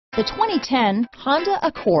The 2010 Honda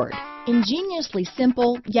Accord. Ingeniously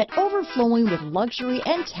simple, yet overflowing with luxury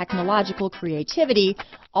and technological creativity,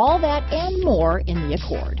 all that and more in the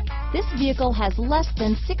Accord. This vehicle has less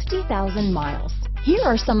than 60,000 miles. Here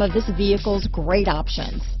are some of this vehicle's great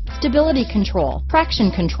options: stability control,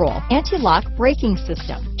 traction control, anti-lock braking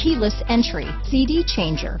system, keyless entry, CD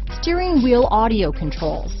changer, steering wheel audio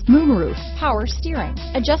controls, moonroof, power steering,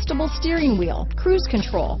 adjustable steering wheel, cruise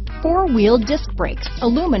control, four-wheel disc brakes,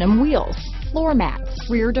 aluminum wheels, floor mats,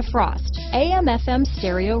 rear defrost, AM/FM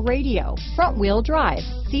stereo radio, front-wheel drive,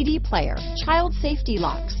 CD player, child safety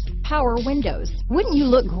locks, power windows. Wouldn't you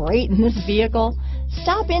look great in this vehicle?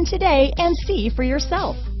 Stop in today and see for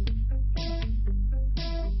yourself.